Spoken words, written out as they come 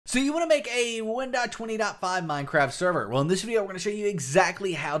So you want to make a 1.20.5 Minecraft server. Well, in this video, we're going to show you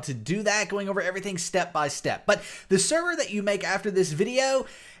exactly how to do that, going over everything step by step. But the server that you make after this video,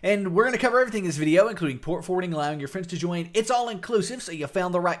 and we're going to cover everything in this video, including port forwarding, allowing your friends to join. It's all inclusive, so you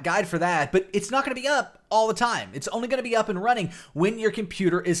found the right guide for that, but it's not going to be up all the time. It's only going to be up and running when your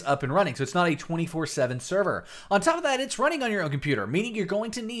computer is up and running, so it's not a 24/7 server. On top of that, it's running on your own computer, meaning you're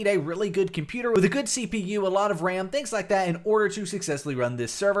going to need a really good computer with a good CPU, a lot of RAM, things like that, in order to successfully run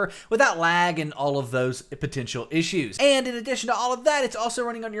this server without lag and all of those potential issues. And in addition to all of that, it's also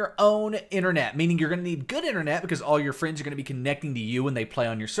running on your own internet, meaning you're going to need good internet because all your friends are going to be connecting to you when they play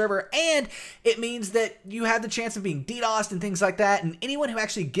on your server, and it means that you have the chance of being DDoSed and things like that, and anyone who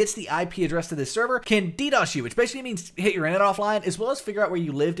actually gets the IP address to this server can DDoS you, which basically means hit your internet offline, as well as figure out where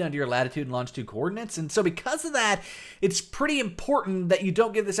you live down to your latitude and longitude coordinates. And so because of that, it's pretty important that you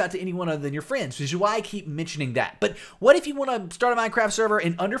don't give this out to anyone other than your friends, which is why I keep mentioning that. But what if you want to start a Minecraft server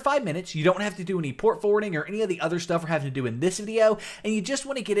in under 5 minutes, you don't have to do any port forwarding or any of the other stuff we're having to do in this video, and you just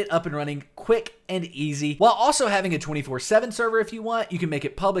want to get it up and running quick and easy, while also having a 24/7 server if you want. You can make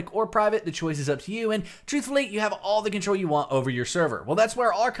it public or private, the choice is up to you, and truthfully, you have all the control you want over your server. Well, that's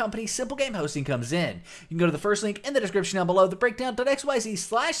where our company, SimpleGameHosting, comes in. You can go to the first link in the description down below, the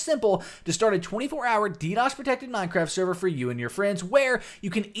breakdown.xyz/simple, to start a 24-hour DDoS protected Minecraft server for you and your friends, where you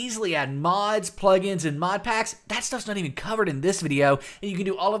can easily add mods, plugins, and mod packs. That stuff's not even covered in this video, and you can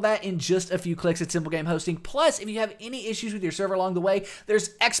do all of that in just a few clicks at SimpleGameHosting. Plus, if you have any issues with your server along the way, there's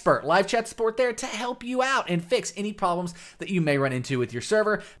expert live chat support there to help you out and fix any problems that you may run into with your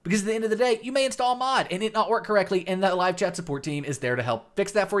server, because at the end of the day, you may install a mod and it not work correctly, and that live chat support team is there to help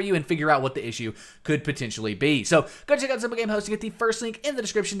fix that for you and figure out what the issue could potentially be. So go check out SimpleGameHosting at the first link in the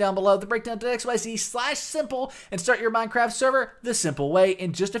description down below, the breakdown.xyz/simple, and start your Minecraft server the simple way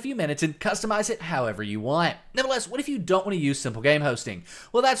in just a few minutes and customize it however you want. Nevertheless, what if you don't want to use SimpleGameHosting?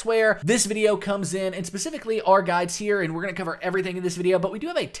 Well, that's where this video comes in, and specifically our guides here, and we're going to cover everything in this video, but we do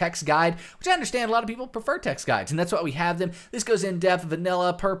have a text guide, which I understand a lot of people prefer text guides, and that's why we have them. This goes in depth,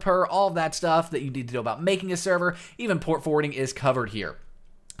 vanilla, per, all of that stuff that you need to know about making a server. Even port forwarding is covered here.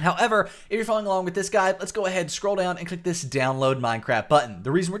 However, if you're following along with this guide, let's go ahead, scroll down, and click this download Minecraft button.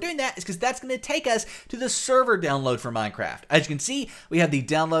 The reason we're doing that is because that's going to take us to the server download for Minecraft. As you can see, we have the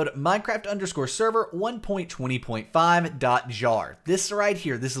download Minecraft_server 1.20.5.jar. This right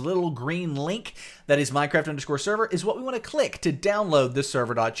here, this little green link that is Minecraft_server, is what we want to click to download the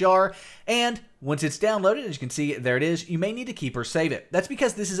server.jar. And once it's downloaded, as you can see, there it is, you may need to keep or save it. That's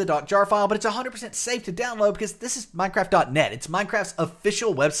because this is a .jar file, but it's 100% safe to download because this is Minecraft.net. It's Minecraft's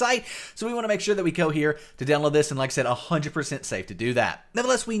official website, so we want to make sure that we go here to download this, and like I said, 100% safe to do that.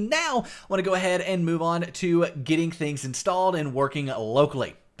 Nevertheless, we now want to go ahead and move on to getting things installed and working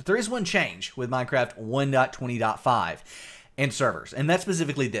locally. But there is one change with Minecraft 1.20.5. and servers, and that's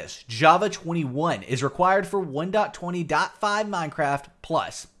specifically this. Java 21 is required for 1.20.5 Minecraft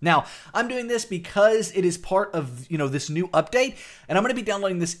Plus. Now, I'm doing this because it is part of, this new update, and I'm going to be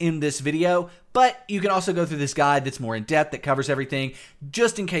downloading this in this video, but you can also go through this guide that's more in depth, that covers everything,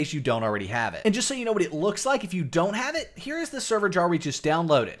 just in case you don't already have it. And just so you know what it looks like if you don't have it, here is the server jar we just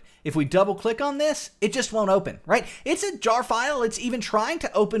downloaded. If we double click on this, it just won't open, right? It's a jar file. It's even trying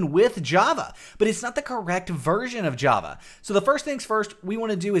to open with Java, but it's not the correct version of Java. So the first things first we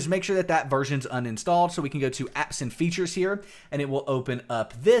want to do is make sure that that version's uninstalled. So we can go to apps and features here, and it will open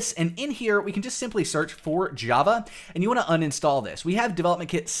up this. And in here, we can just simply search for Java, and you want to uninstall this. We have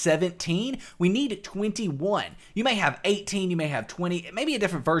development kit 17. We need 21. You may have 18, you may have 20, it may be a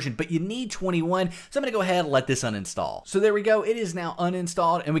different version, but you need 21. So I'm going to go ahead and let this uninstall. So there we go. It is now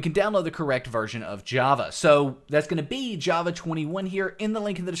uninstalled, and we can download the correct version of Java. So that's going to be Java 21 here. In the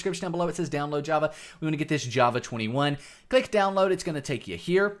link in the description down below, it says download Java. We want to get this Java 21. Click download. It's going to take you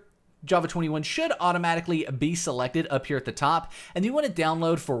here. Java 21 should automatically be selected up here at the top, and you want to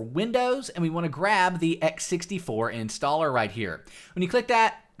download for Windows, and we want to grab the x64 installer right here. When you click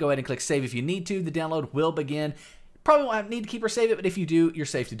that, go ahead and click save if you need to. The download will begin. Probably won't need to keep or save it, but if you do, you're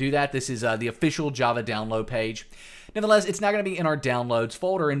safe to do that. This is the official Java download page. Nevertheless, it's not going to be in our downloads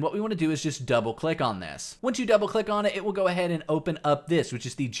folder, and what we want to do is just double click on this. Once you double click on it, it will go ahead and open up this, which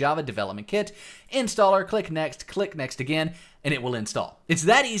is the Java development kit installer. Click next again, and it will install. It's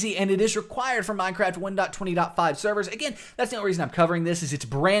that easy, and it is required for Minecraft 1.20.5 servers. Again, that's the only reason I'm covering this, is it's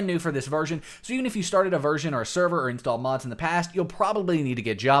brand new for this version. So even if you started a version or a server or installed mods in the past, you'll probably need to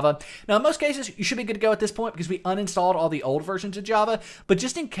get Java. Now, in most cases, you should be good to go at this point because we uninstalled all the old versions of Java. But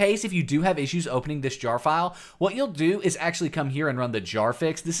just in case, if you do have issues opening this jar file, what you'll do is actually come here and run the jar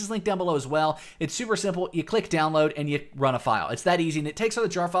fix. This is linked down below as well. It's super simple. You click download and you run a file. It's that easy, and it takes all the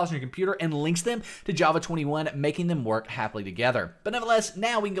jar files on your computer and links them to Java 21, making them work happily together. together. But nevertheless,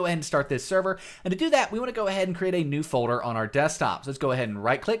 now we can go ahead and start this server. And to do that, we want to go ahead and create a new folder on our desktop. So let's go ahead and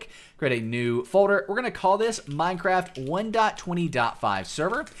right click, create a new folder. We're going to call this Minecraft 1.20.5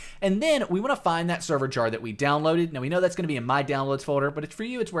 server. And then we want to find that server jar that we downloaded. Now we know that's going to be in my downloads folder, but it's for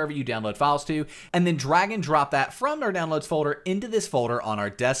you, it's wherever you download files to. And then drag and drop that from our downloads folder into this folder on our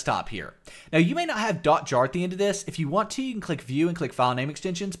desktop here. Now you may not have .jar at the end of this. If you want to, you can click view and click file name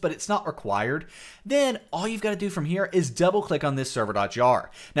extensions, but it's not required. Then all you've got to do from here is double click on this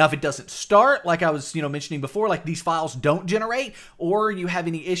server.jar. Now if it doesn't start, like I was mentioning before, like these files don't generate, or you have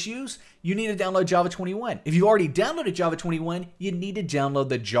any issues, you need to download Java 21. If you already downloaded Java 21, you need to download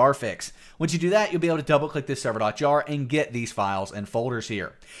the jar fix. Once you do that, you'll be able to double click this server.jar and get these files and folders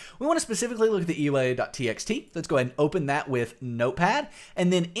here. We want to specifically look at the eula.txt. Let's go ahead and open that with Notepad.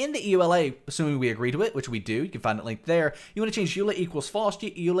 And then in the EULA, assuming we agree to it, which we do, you can find it linked there, you want to change EULA equals false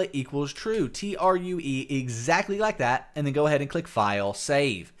to EULA equals true, TRUE, exactly like that, and then go ahead and click File,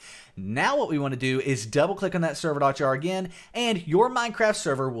 Save. Now what we want to do is double click on that server.jar again, and your Minecraft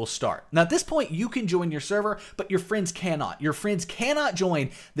server will start. Now at this point, you can join your server, but your friends cannot. Your friends cannot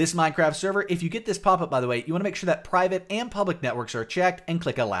join this Minecraft server. If you get this pop-up, by the way, you want to make sure that private and public networks are checked and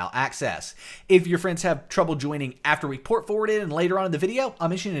click Allow Access. If your friends have trouble joining after we port forwarded and later on in the video, I'll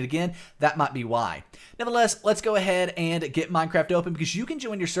mention it again, that might be why. Nevertheless, let's go ahead and get Minecraft open because you can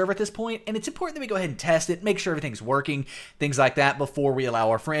join your server at this point, and it's important that we go ahead and test it, make sure everything's working, things like that before we allow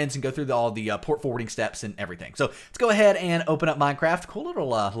our friends and go through all the port forwarding steps and everything. So let's go ahead and open up Minecraft. Cool little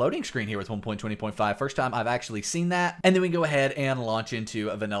loading screen here with 1.20.5. First time I've actually seen that. And then we can go ahead and launch into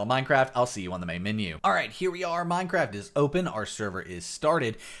a vanilla Minecraft. I'll see you on the main menu. All right, here we are. Minecraft is open. Our server is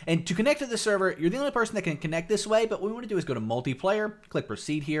started. And to connect to the server, you're the only person that can connect this way, but what we want to do is go to multiplayer, click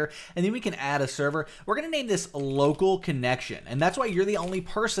proceed here, and then we can add a server. We're going to name this local connection. And that's why you're the only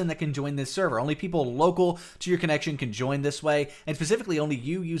person that can join this server. Only people local to your connection can join this way. And specifically only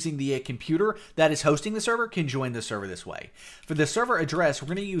you using the computer that is hosting the server can join the server this way. For the server address, we're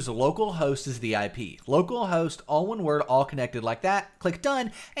going to use localhost as the IP. Localhost, all one word, all connected like that. Click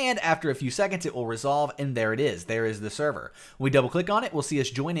done, and after a few seconds, it will resolve, and there it is. There is the server. When we double click on it, we'll see us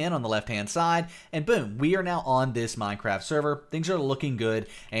join in on the left-hand side, and boom, we are now on this Minecraft server. Things are looking good,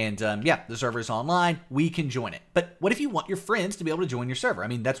 and yeah, the server is online. We can join it. But what if you want your friends to be able to join your server? I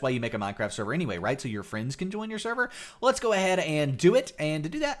mean, that's why you make a Minecraft server anyway, right? So your friends can join your server. Well, let's go ahead and do it, and to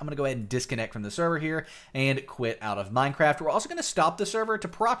do that, I'm going to go ahead and disconnect from the server here and quit out of Minecraft. We're also going to stop the server. To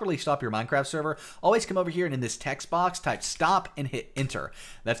properly stop your Minecraft server, always come over here and in this text box, type stop and hit enter.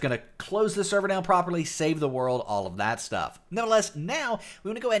 That's going to close the server down properly, save the world, all of that stuff. Nevertheless, now we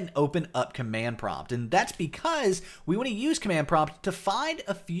want to go ahead and open up command prompt, and that's because we want to use command prompt to find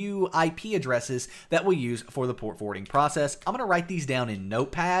a few IP addresses that we'll use for the port forwarding process. I'm going to write these down in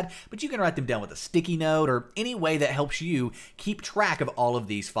Notepad, but you can write them down with a sticky note or any way that helps you keep track of all of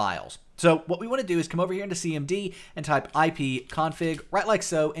these files. So what we want to do is come over here into CMD and type IP config, right like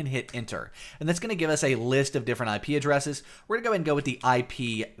so, and hit enter. And that's going to give us a list of different IP addresses. We're going to go ahead and go with the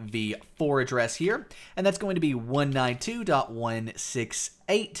IPv4 address here, and that's going to be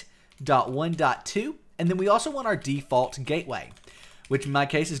 192.168.1.2. And then we also want our default gateway, which in my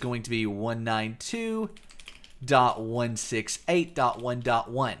case is going to be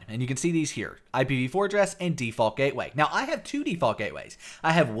 192.168.1.1, and you can see these here, IPv4 address and default gateway. Now I have two default gateways.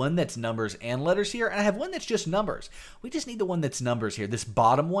 I have one that's numbers and letters here, and I have one that's just numbers. We just need the one that's numbers here. This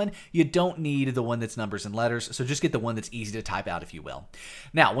bottom one, you don't need the one that's numbers and letters, so just get the one that's easy to type out, if you will.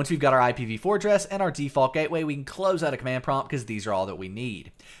 Now, once we've got our IPv4 address and our default gateway, we can close out a command prompt because these are all that we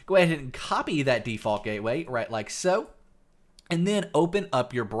need. Go ahead and copy that default gateway, right like so, and then open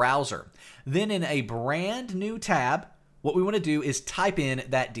up your browser. Then in a brand new tab, what we want to do is type in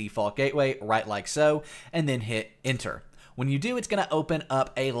that default gateway, right like so, and then hit enter. When you do, it's going to open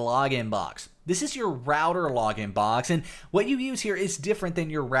up a login box. This is your router login box, and what you use here is different than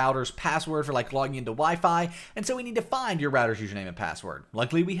your router's password for like logging into Wi-Fi, and so we need to find your router's username and password.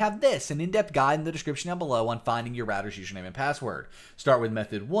 Luckily, we have this, an in-depth guide in the description down below on finding your router's username and password. Start with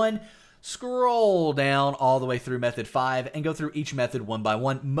method 1. Scroll down all the way through method 5 and go through each method one by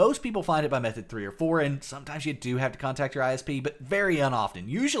one. Most people find it by method 3 or 4, and sometimes you do have to contact your ISP, but very unoften.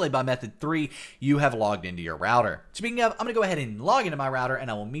 Usually by method 3, you have logged into your router. Speaking of, I'm going to go ahead and log into my router, and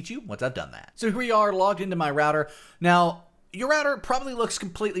I will meet you once I've done that. So here we are logged into my router. Now, your router probably looks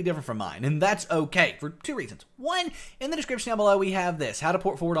completely different from mine, and that's okay for two reasons. One, in the description down below, we have this, how to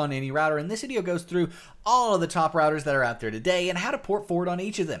port forward on any router. And this video goes through all of the top routers that are out there today and how to port forward on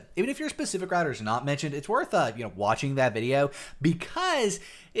each of them. Even if your specific router is not mentioned, it's worth watching that video, because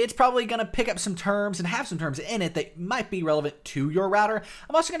it's probably going to pick up some terms and have some terms in it that might be relevant to your router.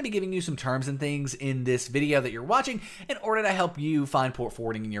 I'm also going to be giving you some terms and things in this video that you're watching in order to help you find port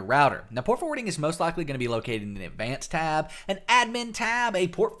forwarding in your router. Now, port forwarding is most likely going to be located in an advanced tab, an admin tab, a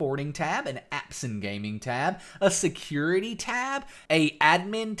port forwarding tab, an apps and gaming tab, a security tab, a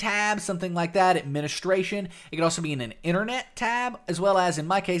admin tab, something like that, administration. It could also be in an internet tab, as well as, in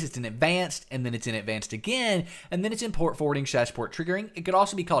my case, it's in advanced, and then it's in advanced again, and then it's in port forwarding / port triggering. It could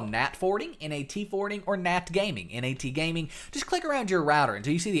also be called NAT forwarding, NAT forwarding, or NAT gaming, NAT gaming. Just click around your router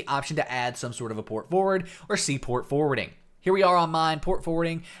until you see the option to add some sort of a port forward or see port forwarding. Here we are on mine, port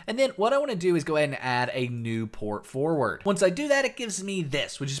forwarding, and then what I want to do is go ahead and add a new port forward. Once I do that, it gives me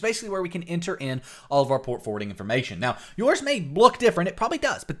this, which is basically where we can enter in all of our port forwarding information. Now, yours may look different, it probably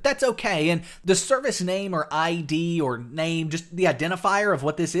does, but that's okay, and the service name or ID or name, just the identifier of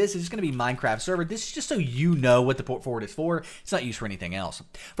what this is just going to be Minecraft server. This is just so you know what the port forward is for. It's not used for anything else.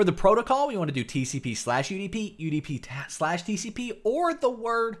 For the protocol, we want to do TCP/UDP, UDP/TCP, or the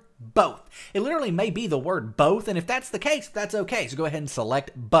word both. It literally may be the word both, and if that's the case, that's okay. So go ahead and select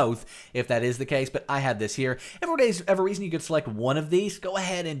both if that is the case, but I have this here. If for whatever reason you could select one of these, go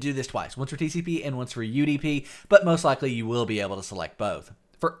ahead and do this twice. Once for TCP and once for UDP, but most likely you will be able to select both.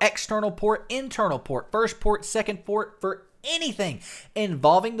 For external port, internal port, first port, second port, for anything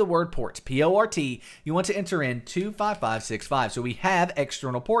involving the word ports, P-O-R-T, you want to enter in 25565. So we have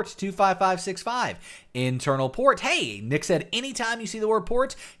external ports, 25565. Internal port, hey, Nick said anytime you see the word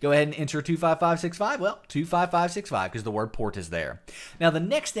ports, go ahead and enter 25565. Well, 25565 because the word port is there. Now, the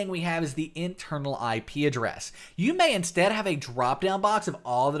next thing we have is the internal IP address. You may instead have a drop-down box of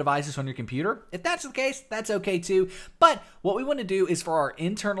all the devices on your computer. If that's the case, that's okay too. But what we want to do is for our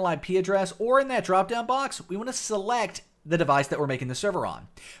internal IP address, or in that drop-down box, we want to select the device that we're making the server on.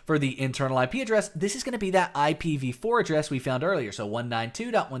 For the internal IP address, this is going to be that IPv4 address we found earlier. So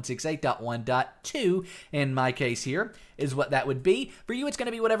 192.168.1.2 in my case here is what that would be. For you, it's going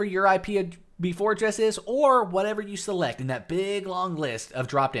to be whatever your IPv4 address is, or whatever you select in that big long list of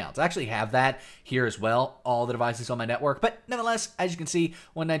drop-downs. I actually have that here as well, all the devices on my network, but nonetheless, as you can see,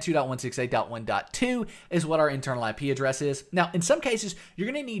 192.168.1.2 is what our internal IP address is. Now, in some cases,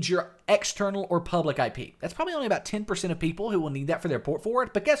 you're going to need your external or public IP. That's probably only about 10% of people who will need that for their port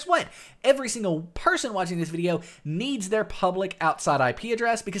forward, but guess what? Every single person watching this video needs their public outside IP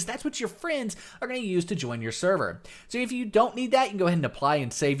address, because that's what your friends are going to use to join your server. So if you don't need that, you can go ahead and apply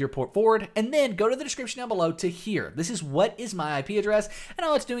and save your port forward, and then go to the description down below to here. This is what is my IP address, and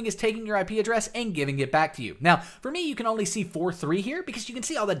all it's doing is taking your IP address and giving it back to you. Now, for me, you can only see 43 here because you can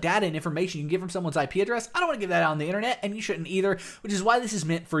see all the data and information you can get from someone's IP address. I don't want to give that out on the internet, and you shouldn't either, which is why this is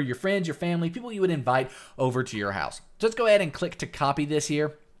meant for your friends, your family, people you would invite over to your house. So let's go ahead and click to copy this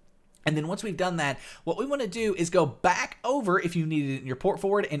here. And then once we've done that, what we want to do is go back over, if you needed it in your port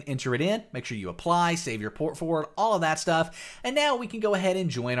forward, and enter it in. Make sure you apply, save your port forward, all of that stuff. And now we can go ahead and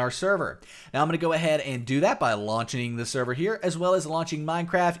join our server. Now I'm going to go ahead and do that by launching the server here, as well as launching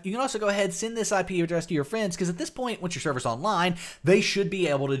Minecraft. You can also go ahead and send this IP address to your friends, because at this point, once your server's online, they should be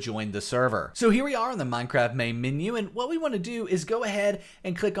able to join the server. So here we are in the Minecraft main menu, and what we want to do is go ahead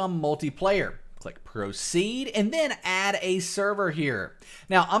and click on multiplayer. Click proceed, and then add a server here.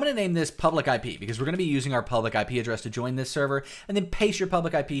 Now, I'm going to name this public IP because we're going to be using our public IP address to join this server, and then paste your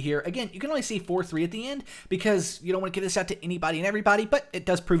public IP here. Again, you can only see 43 at the end because you don't want to give this out to anybody and everybody, but it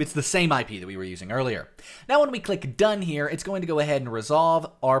does prove it's the same IP that we were using earlier. Now, when we click done here, it's going to go ahead and resolve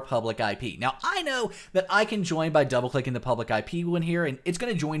our public IP. Now, I know that I can join by double clicking the public IP one here, and it's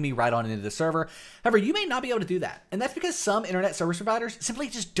going to join me right on into the server. However, you may not be able to do that, and that's because some internet service providers simply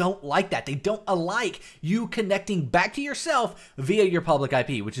just don't like that. They don't like you connecting back to yourself via your public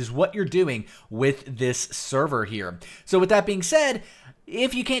IP, which is what you're doing with this server here. So with that being said,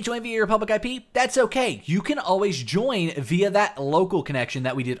 if you can't join via your public IP, that's okay. You can always join via that local connection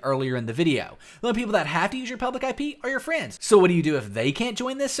that we did earlier in the video. The only people that have to use your public IP are your friends. So what do you do if they can't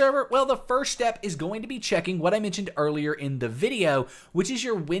join this server? Well, the first step is going to be checking what I mentioned earlier in the video, which is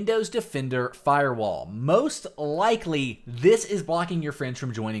your Windows Defender firewall. Most likely, this is blocking your friends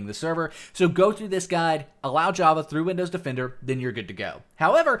from joining the server. So go through this guide, allow Java through Windows Defender, then you're good to go.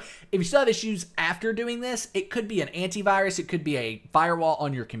 However, if you still have issues after doing this, it could be an antivirus, it could be a firewall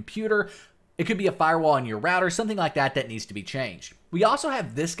on your computer, it could be a firewall on your router, something like that that needs to be changed. We also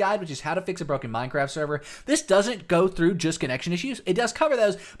have this guide, which is how to fix a broken Minecraft server. This doesn't go through just connection issues. It does cover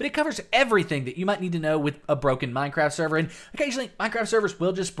those, but it covers everything that you might need to know with a broken Minecraft server. And occasionally, Minecraft servers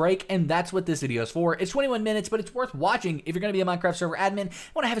will just break, and that's what this video is for. It's 21 minutes, but it's worth watching if you're going to be a Minecraft server admin and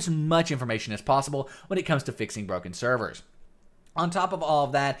want to have as much information as possible when it comes to fixing broken servers. On top of all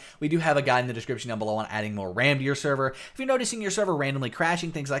of that, we do have a guide in the description down below on adding more RAM to your server. If you're noticing your server randomly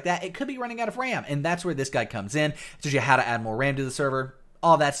crashing, things like that, it could be running out of RAM, and that's where this guide comes in. It shows you how to add more RAM to the server,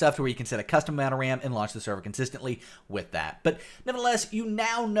 all that stuff to where you can set a custom amount of RAM and launch the server consistently with that. But nevertheless, you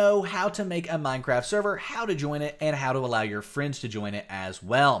now know how to make a Minecraft server, how to join it, and how to allow your friends to join it as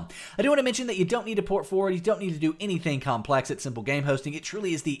well. I do want to mention that you don't need to port forward, you don't need to do anything complex at Simple Game Hosting. It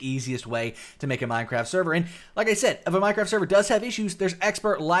truly is the easiest way to make a Minecraft server. And like I said, if a Minecraft server does have issues, there's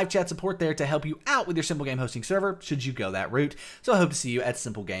expert live chat support there to help you out with your Simple Game Hosting server, should you go that route. So I hope to see you at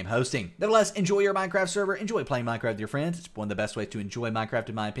Simple Game Hosting. Nevertheless, enjoy your Minecraft server, enjoy playing Minecraft with your friends. It's one of the best ways to enjoy Minecraft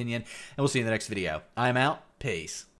in my opinion, and we'll see you in the next video. I'm out. Peace.